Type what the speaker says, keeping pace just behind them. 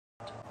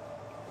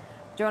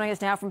Joining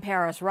us now from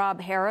Paris, Rob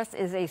Harris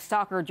is a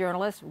soccer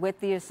journalist with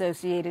the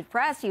Associated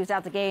Press. He was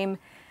at the game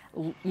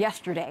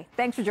yesterday.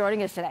 Thanks for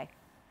joining us today.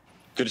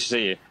 Good to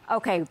see you.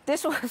 Okay,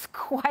 this was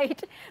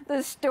quite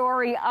the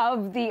story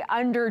of the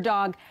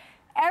underdog.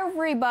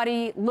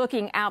 Everybody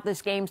looking at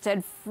this game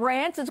said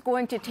France is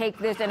going to take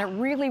this and it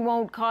really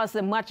won't cause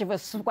them much of a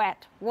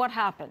sweat. What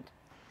happened?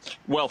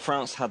 Well,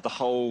 France had the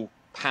whole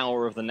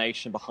power of the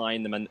nation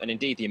behind them and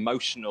indeed the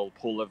emotional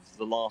pull of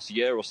the last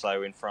year or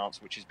so in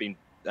France, which has been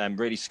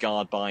really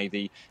scarred by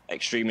the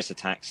extremist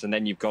attacks. And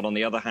then you've got, on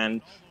the other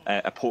hand,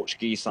 a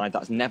Portuguese side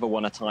that's never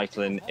won a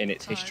title in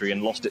its history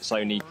and lost its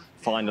only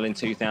final in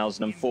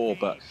 2004.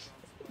 But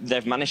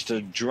they've managed to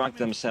drag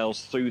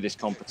themselves through this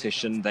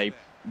competition. They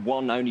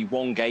won only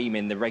one game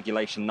in the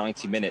regulation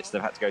 90 minutes.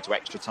 They've had to go to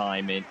extra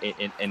time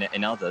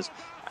in others.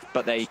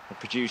 But they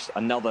produced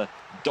another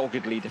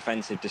doggedly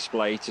defensive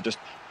display to just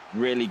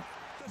really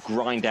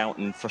grind out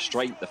and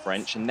frustrate the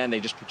French, and then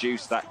they just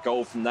produced that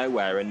goal from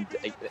nowhere. And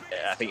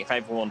I think if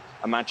everyone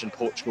imagined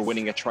Portugal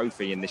winning a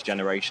trophy in this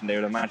generation, they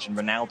would imagine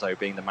Ronaldo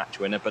being the match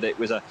winner. But it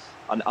was an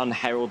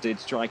unheralded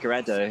striker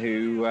header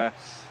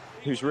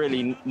who's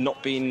really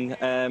not been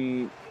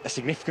a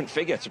significant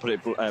figure, to put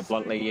it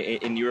bluntly,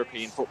 in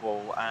European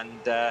football.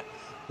 And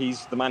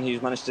he's the man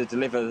who's managed to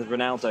deliver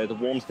Ronaldo the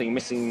one thing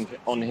missing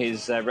on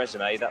his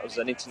resume. That was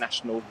an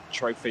international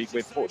trophy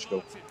with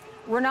Portugal.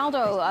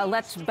 Ronaldo,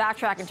 let's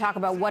backtrack and talk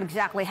about what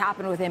exactly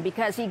happened with him,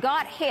 because he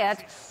got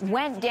hit,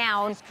 went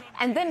down,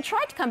 and then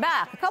tried to come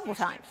back a couple of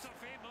times.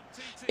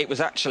 It was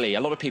actually,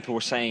 a lot of people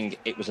were saying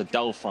it was a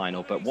dull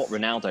final, but what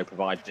Ronaldo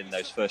provided in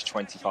those first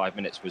 25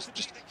 minutes was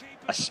just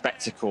a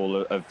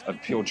spectacle of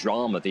pure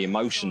drama, the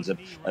emotions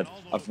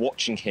of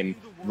watching him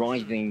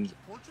writhing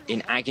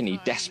in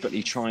agony,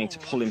 desperately trying to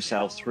pull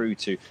himself through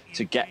to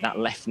get that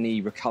left knee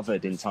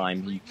recovered in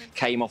time. He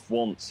came off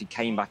once, he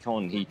came back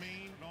on, he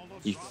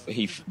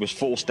was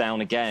forced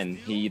down again.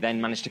 He then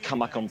managed to come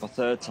back on for a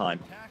third time,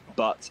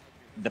 but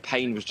the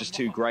pain was just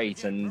too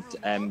great, and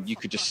you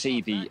could just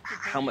see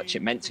how much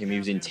it meant to him. He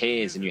was in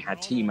tears, and you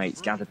had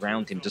teammates gathered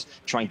around him just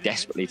trying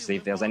desperately to see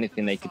if there was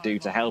anything they could do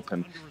to help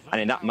him. And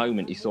in that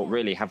moment, you thought,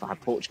 really, have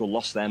Portugal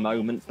lost their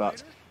moment?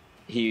 But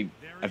he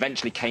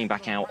eventually came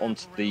back out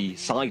onto the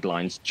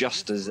sidelines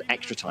just as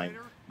extra time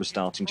was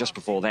starting. Just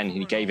before then,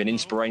 he gave an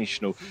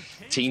inspirational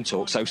team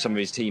talk, so some of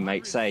his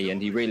teammates say,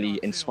 and he really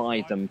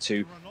inspired them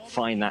to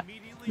find that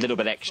little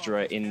bit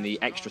extra in the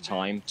extra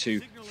time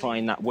to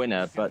find that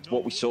winner. But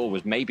what we saw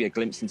was maybe a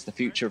glimpse into the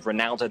future of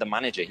Ronaldo, the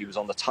manager. He was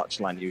on the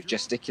touchline, he was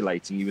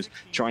gesticulating, he was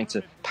trying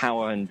to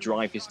power and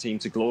drive his team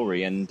to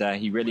glory, and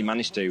he really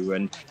managed to.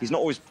 And he's not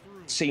always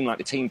seemed like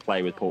the team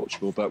player with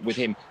Portugal, but with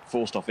him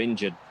forced off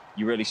injured,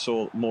 you really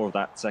saw more of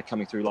that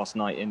coming through last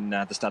night in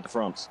the Stade de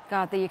France.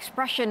 God, the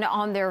expression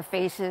on their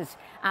faces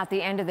at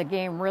the end of the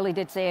game really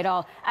did say it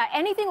all.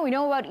 Anything we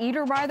know about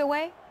Eder, by the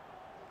way?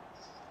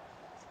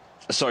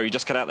 Sorry, you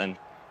just cut out then.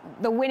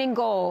 The winning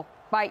goal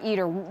by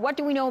Eder, what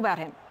do we know about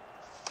him?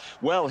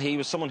 Well, he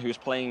was someone who was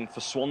playing for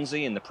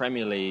Swansea in the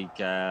Premier League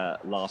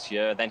last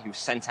year. Then he was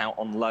sent out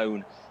on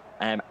loan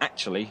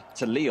actually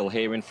to Lille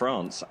here in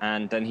France,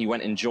 and then he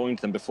went and joined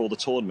them before the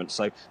tournament.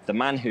 So the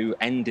man who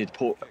ended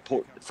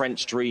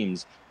French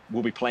dreams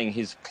will be playing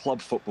his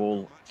club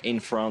football in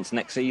France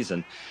next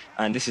season.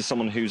 And this is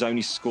someone who's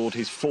only scored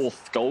his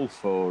fourth goal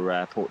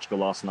for Portugal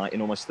last night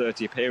in almost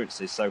 30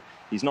 appearances. So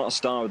he's not a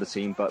star of the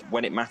team, but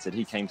when it mattered,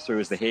 he came through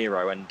as the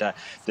hero. And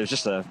there's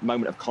just a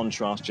moment of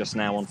contrast just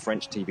now on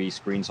French TV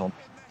screens. On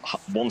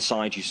one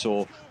side, you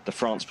saw the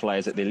France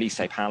players at the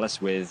Elysee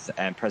Palace with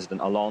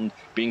President Hollande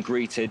being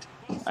greeted.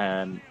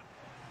 And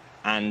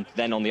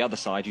then on the other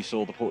side, you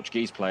saw the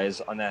Portuguese players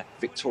on their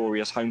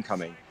victorious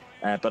homecoming.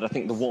 But I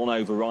think the one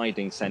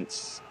overriding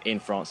sense in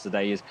France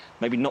today is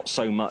maybe not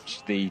so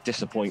much the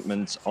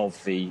disappointment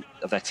of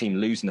their team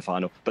losing the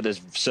final, but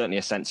there's certainly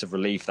a sense of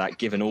relief that,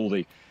 given all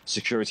the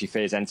security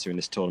fears entering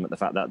this tournament, the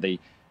fact that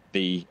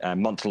the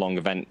month-long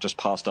event just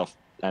passed off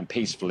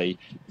peacefully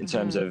in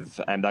terms of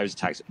those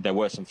attacks. There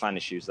were some fan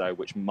issues, though,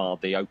 which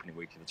marred the opening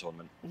week of the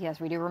tournament. Yes,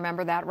 we do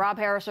remember that. Rob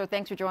Harris,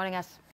 thanks for joining us.